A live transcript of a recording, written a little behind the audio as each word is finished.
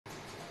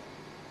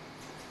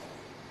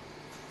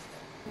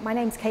My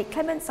name's Kate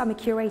Clements, I'm a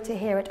curator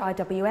here at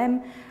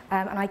IWM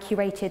and I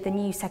curated the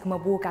new Second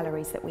World War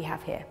galleries that we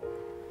have here.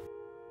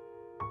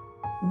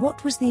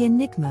 What was the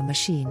Enigma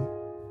Machine?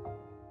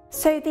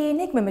 So the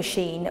Enigma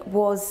Machine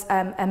was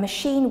a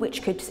machine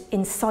which could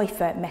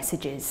encipher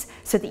messages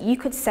so that you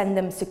could send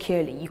them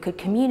securely. You could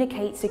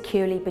communicate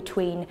securely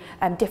between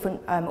different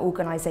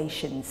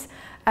organisations.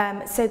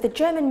 So the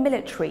German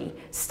military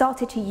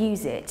started to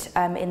use it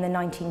in the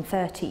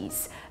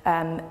 1930s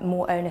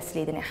more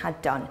earnestly than it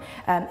had done.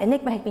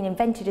 Enigma had been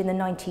invented in the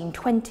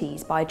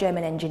 1920s by a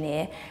German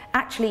engineer,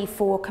 actually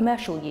for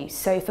commercial use,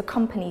 so for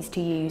companies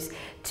to use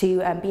to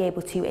be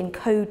able to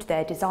encode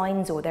their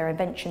designs or their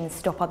inventions,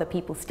 stop other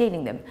people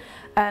stealing them.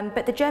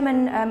 But the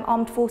German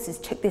armed forces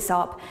took this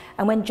up,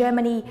 and when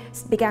Germany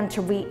began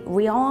to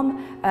rearm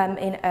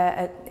in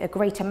a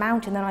great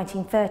amount in the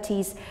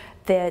 1930s,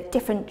 the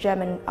different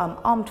German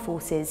armed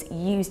forces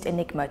used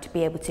Enigma to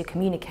be able to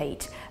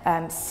communicate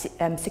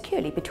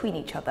securely between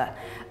each other.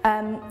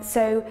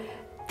 So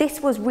this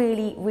was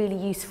really, really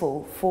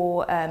useful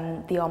for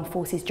the armed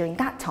forces during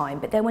that time,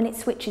 but then when it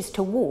switches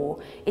to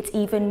war, it's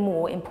even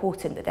more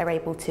important that they're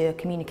able to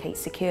communicate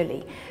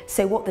securely.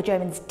 So what the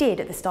Germans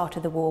did at the start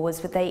of the war was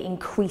that they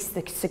increased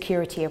the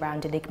security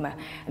around Enigma,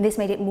 and this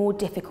made it more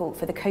difficult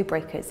for the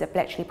codebreakers at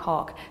Bletchley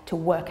Park to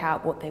work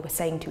out what they were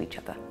saying to each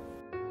other.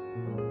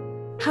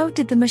 How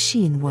did the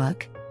machine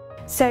work?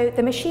 So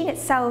the machine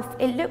itself,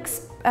 it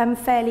looks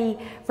fairly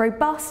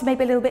robust,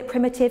 maybe a little bit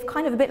primitive,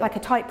 kind of a bit like a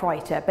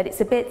typewriter, but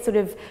it's a bit sort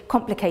of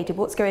complicated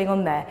what's going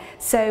on there.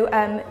 So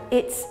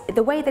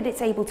the way that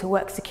it's able to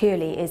work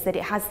securely is that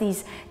it has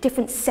these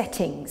different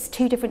settings,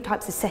 two different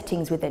types of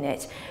settings within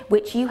it,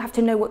 which you have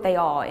to know what they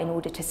are in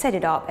order to set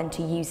it up and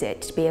to use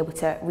it to be able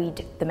to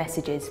read the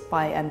messages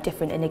by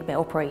different Enigma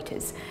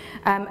operators.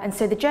 And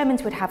so the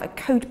Germans would have a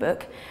code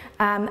book,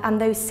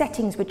 and those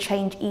settings would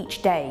change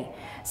each day.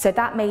 So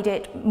that made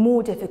it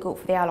more difficult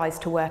for the Allies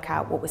to work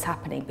out what was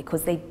happening,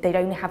 because they'd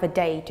only have a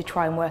day to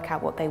try and work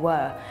out what they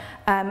were.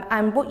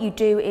 And what you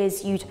do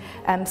is you'd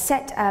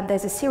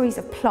there's a series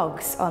of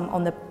plugs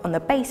on the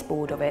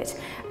baseboard of it,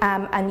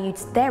 and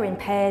they're in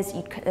pairs.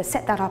 You'd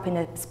set that up in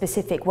a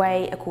specific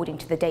way according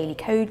to the daily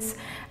codes,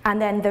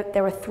 and then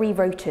there are 3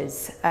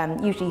 rotors,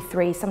 usually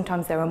 3,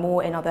 sometimes there are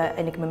more in other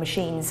Enigma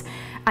machines,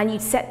 and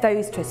you'd set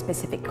those to a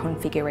specific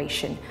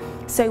configuration.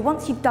 So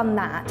once you've done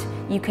that,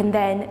 you can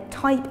then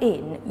type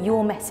in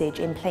your message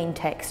in plain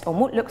text on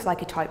what looks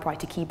like a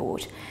typewriter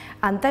keyboard,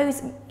 and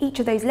each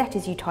of those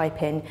letters you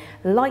type in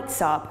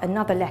lights up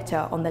another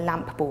letter on the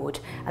lamp board,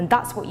 and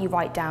that's what you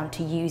write down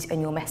to use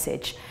in your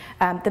message.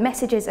 The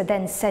messages are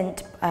then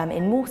sent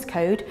in Morse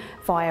code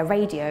via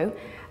radio,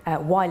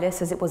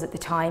 wireless as it was at the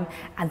time,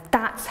 and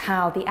that's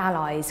how the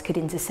Allies could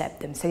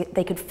intercept them. So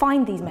they could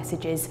find these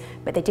messages,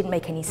 but they didn't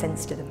make any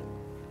sense to them.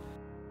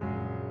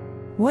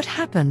 What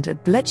happened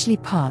at Bletchley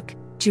Park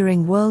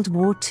during World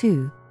War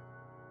II?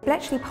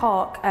 Bletchley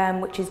Park,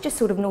 which is just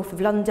sort of north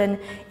of London,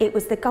 it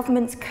was the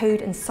government's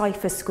code and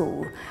cipher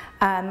school,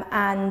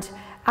 and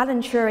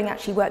Alan Turing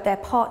actually worked there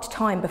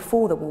part-time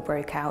before the war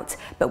broke out,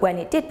 but when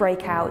it did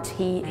break out,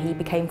 he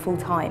became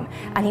full-time,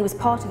 and he was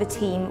part of a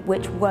team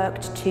which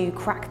worked to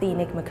crack the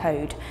Enigma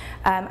code.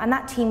 And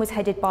that team was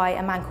headed by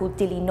a man called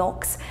Dilly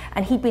Knox,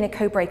 and he'd been a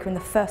codebreaker in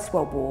the First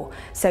World War,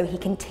 so he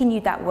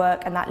continued that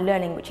work and that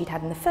learning which he'd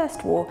had in the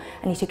First War,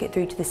 and he took it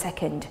through to the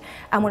Second.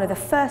 And one of the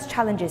first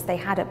challenges they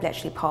had at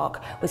Bletchley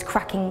Park was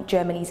cracking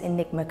Germany's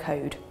Enigma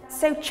code.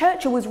 So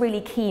Churchill was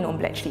really keen on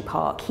Bletchley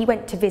Park. He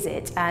went to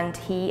visit, and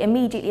he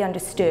immediately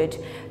understood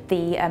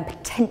the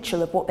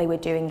potential of what they were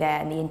doing there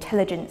and the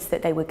intelligence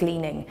that they were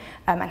gleaning,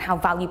 and how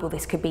valuable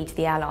this could be to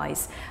the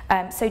Allies.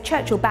 So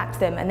Churchill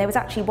backed them, and there was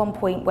actually one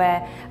point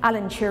where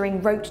Alan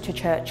Turing wrote to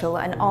Churchill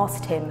and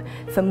asked him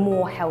for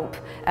more help,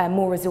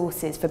 more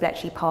resources for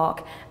Bletchley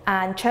Park,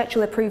 and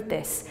Churchill approved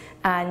this.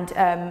 And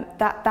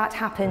that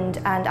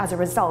happened, and as a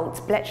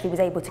result, Bletchley was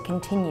able to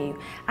continue.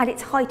 At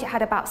its height, it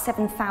had about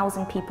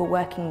 7,000 people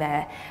working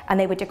there, and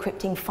they were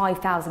decrypting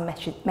 5,000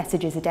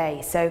 messages a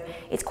day. So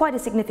it's quite a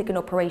significant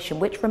operation,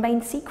 which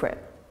remained secret.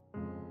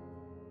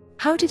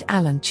 How did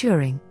Alan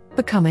Turing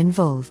become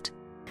involved?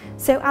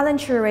 So Alan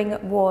Turing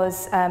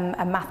was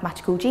a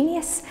mathematical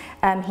genius.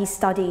 He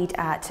studied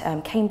at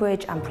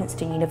Cambridge and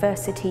Princeton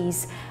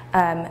universities,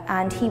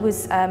 and he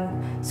was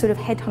sort of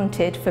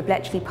headhunted for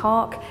Bletchley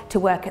Park to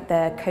work at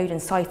the Code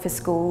and Cipher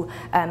School.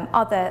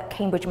 Other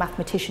Cambridge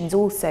mathematicians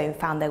also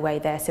found their way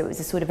there, so it was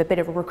a sort of a bit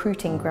of a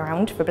recruiting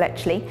ground for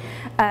Bletchley.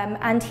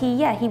 And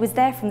he was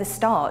there from the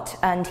start,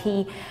 and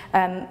he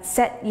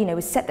set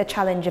the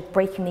challenge of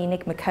breaking the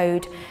Enigma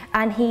code,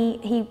 and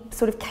he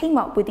sort of came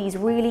up with these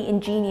really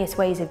ingenious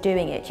ways of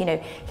doing it.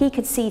 He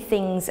could see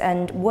things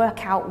and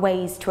work out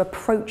ways to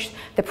approach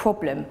the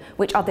problem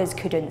which others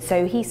couldn't.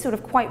 So he sort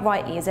of quite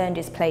rightly has earned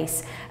his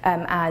place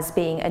as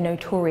being a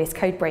notorious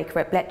codebreaker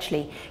at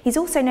Bletchley. He's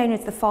also known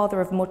as the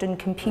father of modern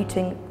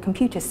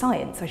computer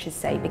science, I should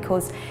say,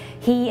 because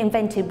he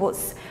invented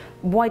what's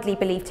widely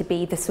believed to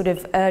be the sort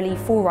of early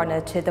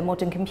forerunner to the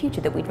modern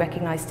computer that we'd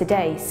recognise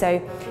today. So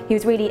he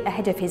was really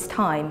ahead of his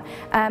time.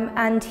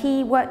 And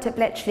he worked at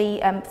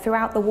Bletchley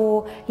throughout the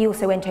war. He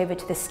also went over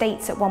to the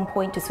States at one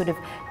point to sort of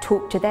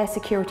talk to their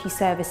security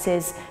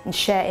services and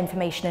share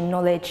information and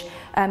knowledge.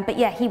 But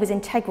yeah, he was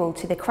integral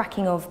to the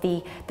cracking of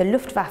the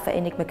Luftwaffe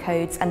Enigma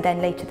codes and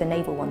then later the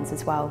naval ones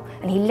as well.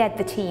 And he led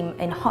the team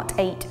in Hut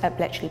 8 at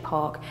Bletchley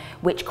Park,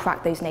 which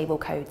cracked those naval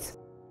codes.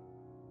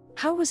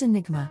 How was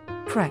Enigma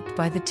cracked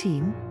by the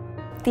team?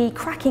 The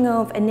cracking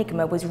of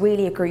Enigma was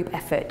really a group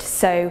effort.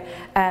 So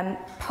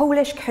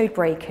Polish code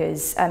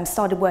breakers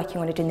started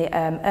working on it in the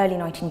early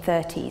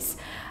 1930s.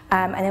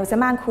 And there was a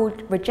man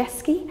called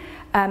Bletchley,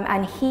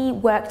 and he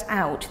worked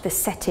out the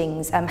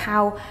settings,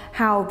 how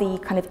the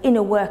kind of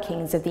inner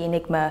workings of the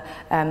Enigma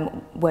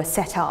were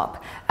set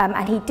up.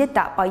 And he did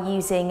that by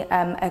using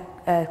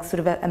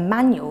a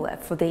manual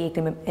for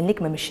the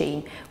Enigma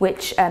machine,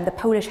 which the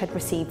Polish had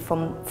received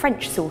from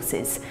French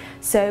sources.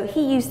 So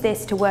he used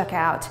this to work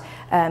out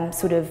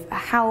sort of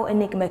how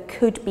Enigma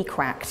could be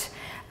cracked.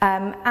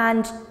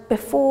 And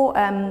before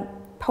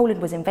Poland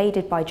was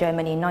invaded by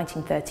Germany in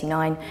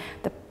 1939,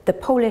 the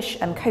Polish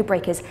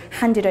codebreakers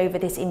handed over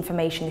this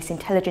information, this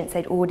intelligence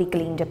they'd already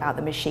gleaned about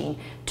the machine,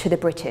 to the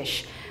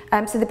British.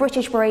 So the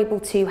British were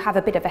able to have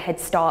a bit of a head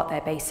start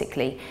there,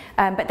 basically.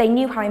 But they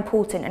knew how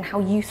important and how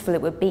useful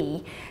it would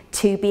be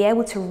to be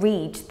able to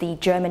read the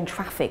German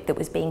traffic that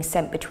was being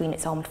sent between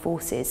its armed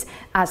forces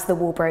as the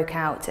war broke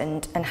out,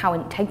 and how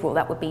integral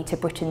that would be to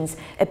Britain's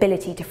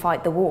ability to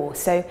fight the war.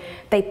 So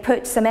they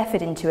put some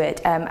effort into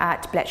it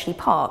at Bletchley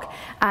Park,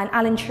 and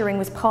Alan Turing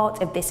was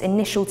part of this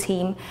initial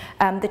team.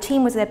 The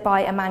team was led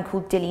by a man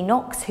called Dilly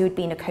Knox, who had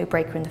been a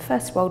codebreaker in the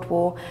First World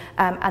War,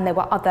 and there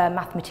were other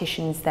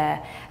mathematicians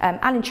there.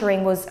 Alan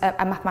Turing was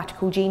a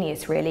mathematical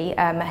genius, really.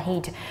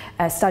 He'd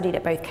studied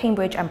at both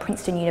Cambridge and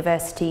Princeton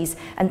universities,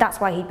 and that's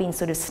why he'd been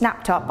sort of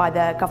snapped up by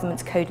the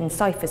government's code and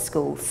cipher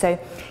school. So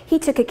he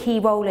took a key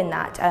role in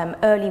that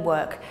early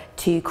work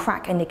to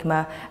crack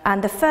Enigma,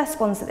 and the first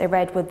ones that they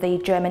read were the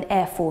German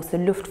Air Force, the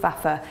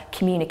Luftwaffe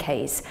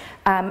communiques.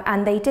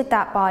 And they did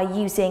that by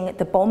using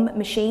the bomb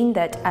machine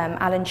that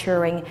Alan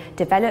Turing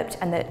developed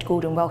and that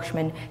Gordon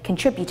Welshman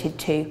contributed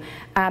to.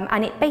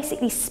 And it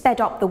basically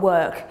sped up the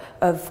work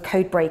of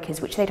code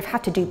breakers, which they'd have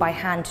had to do by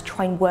hand to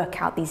try and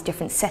work out these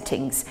different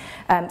settings.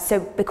 So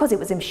because it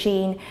was a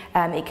machine,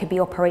 it could be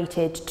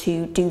operated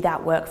to do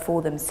that work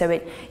for them. So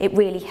it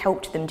really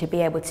helped them to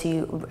be able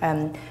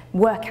to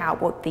work out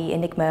what the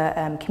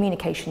Enigma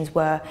communications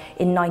were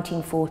in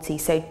 1940.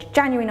 So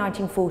January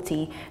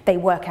 1940, they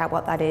work out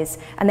what that is,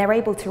 and they're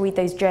able to read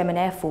those German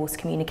Air Force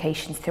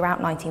communications throughout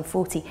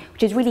 1940,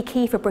 which is really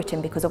key for Britain,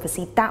 because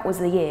obviously that was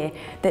the year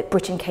that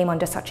Britain came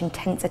under such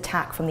intense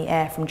attack from the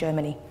air from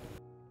Germany.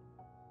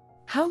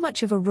 How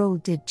much of a role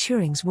did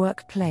Turing's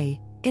work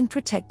play in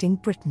protecting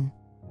Britain?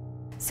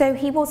 So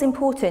he was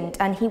important,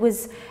 and he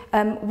was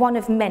one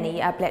of many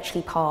at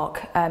Bletchley Park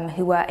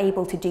who were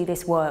able to do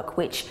this work,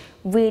 which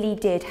really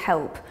did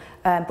help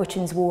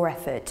Britain's war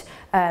effort.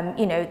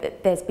 You know,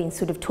 there's been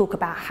sort of talk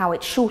about how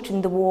it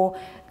shortened the war.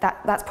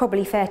 That's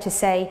probably fair to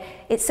say.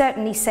 It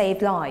certainly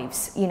saved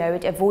lives. You know,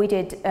 it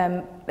avoided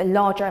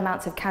larger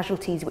amounts of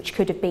casualties, which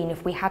could have been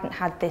if we hadn't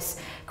had this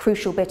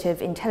crucial bit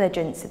of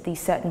intelligence at these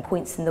certain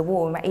points in the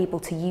war and were able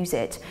to use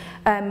it.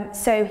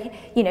 So,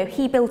 you know,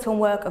 he built on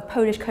work of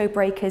Polish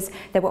codebreakers.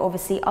 There were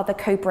obviously other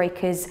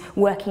codebreakers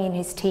working in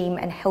his team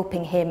and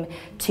helping him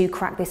to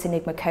crack this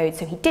Enigma code.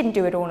 So he didn't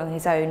do it all on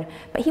his own,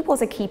 but he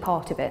was a key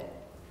part of it.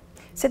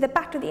 So the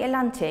Battle of the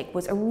Atlantic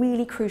was a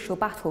really crucial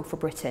battle for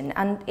Britain,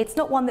 and it's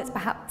not one that's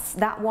perhaps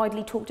that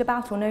widely talked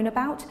about or known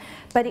about,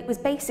 but it was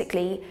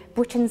basically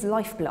Britain's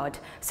lifeblood.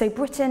 So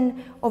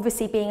Britain,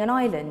 obviously being an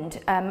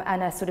island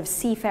and a sort of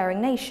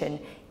seafaring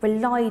nation,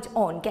 relied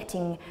on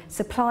getting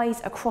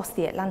supplies across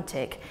the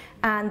Atlantic,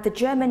 and the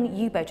German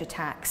U-boat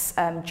attacks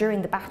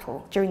during the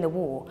battle, during the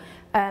war,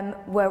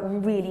 were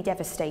really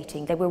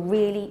devastating. They were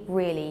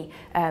really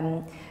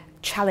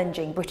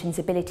challenging Britain's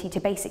ability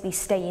to basically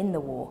stay in the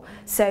war.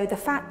 So the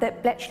fact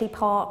that Bletchley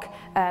Park,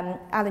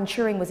 Alan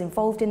Turing was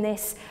involved in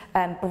this,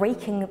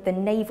 breaking the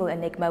naval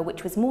Enigma,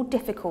 which was more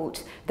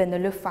difficult than the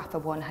Luftwaffe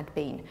one had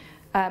been.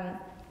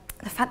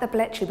 The fact that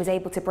Bletchley was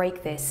able to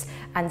break this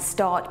and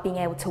start being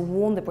able to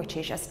warn the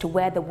British as to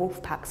where the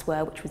wolf packs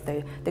were, which was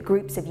the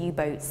groups of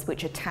U-boats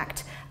which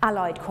attacked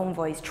Allied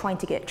convoys trying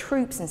to get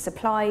troops and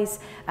supplies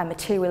and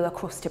material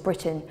across to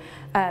Britain.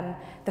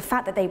 The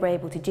fact that they were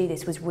able to do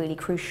this was really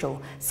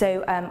crucial.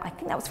 So I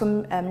think that was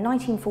from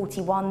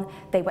 1941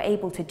 they were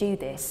able to do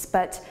this,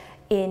 but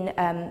in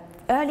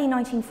early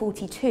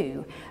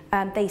 1942,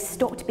 they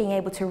stopped being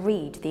able to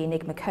read the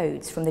Enigma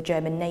codes from the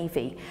German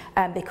Navy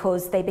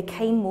because they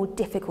became more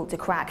difficult to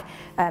crack.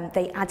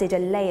 They added a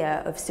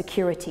layer of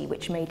security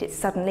which made it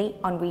suddenly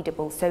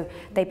unreadable. So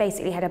they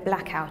basically had a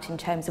blackout in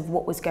terms of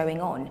what was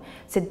going on.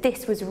 So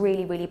this was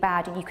really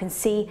bad, and you can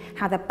see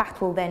how the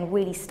battle then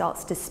really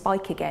starts to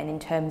spike again in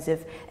terms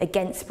of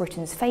against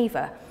Britain's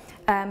favour.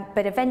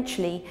 But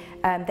eventually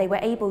they were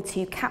able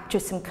to capture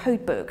some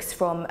code books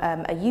from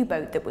a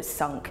U-boat that was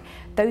sunk.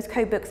 Those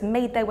code books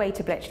made their way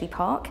to Bletchley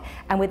Park,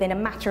 and within a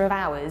matter of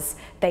hours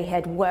they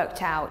had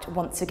worked out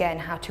once again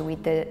how to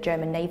read the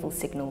German naval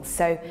signals.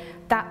 So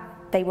that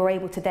they were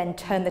able to then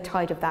turn the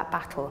tide of that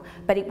battle.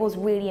 But it was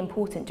really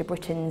important to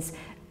Britain's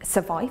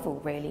survival,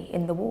 really,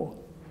 in the war.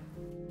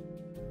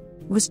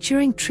 Was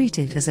Turing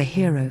treated as a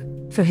hero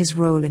for his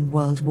role in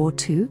World War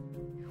II?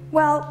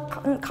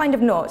 Well, kind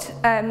of not.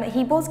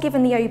 He was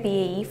given the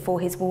OBE for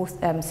his war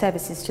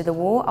services to the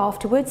war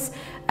afterwards,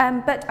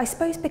 but I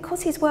suppose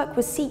because his work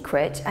was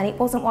secret and it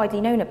wasn't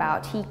widely known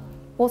about, he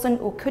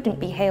wasn't or couldn't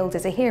be hailed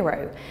as a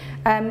hero.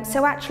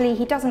 So actually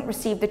he doesn't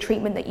receive the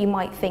treatment that you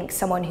might think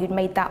someone who'd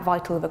made that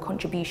vital of a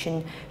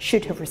contribution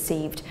should have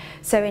received.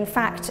 So in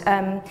fact,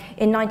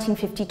 in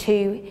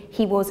 1952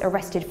 he was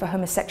arrested for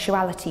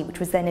homosexuality, which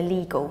was then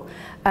illegal.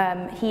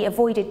 He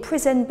avoided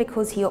prison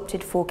because he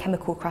opted for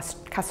chemical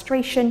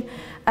castration,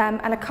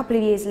 and a couple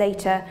of years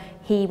later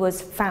he was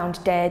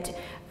found dead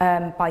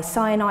by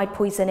cyanide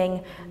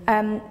poisoning.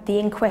 The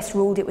inquest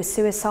ruled it was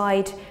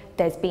suicide.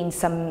 There's been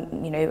some,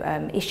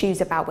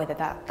 issues about whether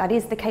that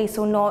is the case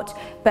or not.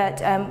 But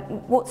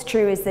what's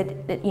true is that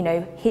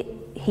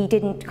he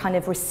didn't kind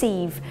of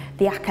receive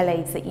the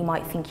accolades that you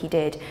might think he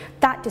did.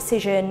 That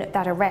decision,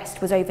 that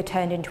arrest, was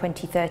overturned in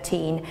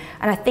 2013.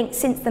 And I think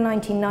since the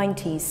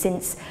 1990s,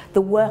 since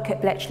the work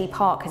at Bletchley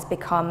Park has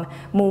become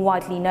more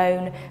widely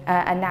known,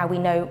 and now we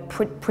know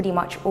pretty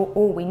much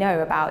all we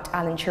know about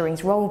Alan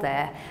Turing's role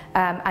there,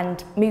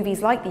 and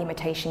movies like The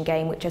Imitation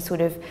Game, which are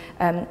sort of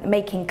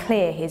making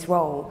clear his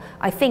role,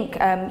 I think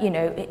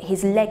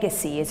his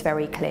legacy is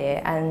very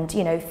clear, and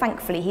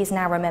thankfully he's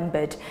now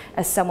remembered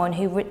as someone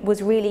who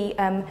was really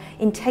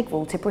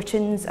integral to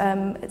Britain's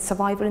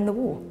survival in the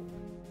war.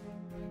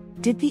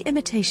 Did The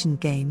Imitation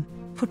Game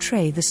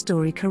portray the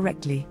story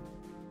correctly?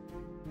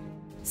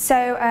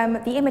 So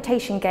The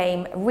Imitation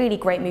Game, a really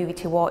great movie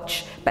to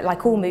watch, but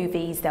like all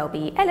movies, there'll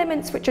be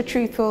elements which are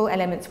truthful,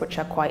 elements which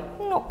are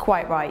not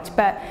quite right,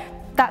 but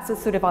that's a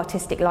sort of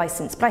artistic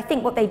license. But I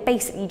think what they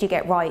basically do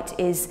get right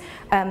is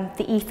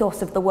the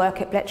ethos of the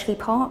work at Bletchley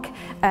Park,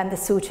 and the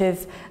sort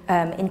of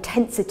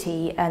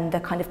intensity and the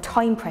kind of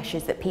time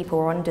pressures that people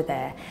are under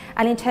there.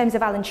 And in terms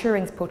of Alan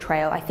Turing's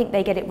portrayal, I think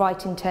they get it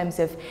right in terms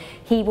of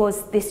he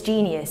was this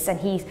genius, and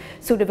he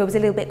sort of was a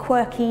little bit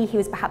quirky, he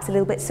was perhaps a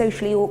little bit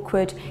socially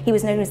awkward, he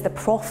was known as the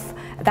Prof,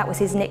 that was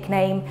his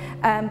nickname,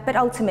 but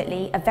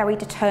ultimately a very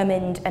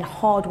determined and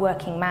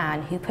hard-working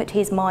man who put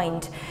his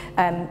mind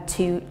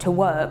to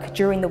work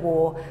during the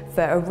war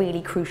for a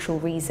really crucial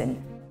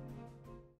reason.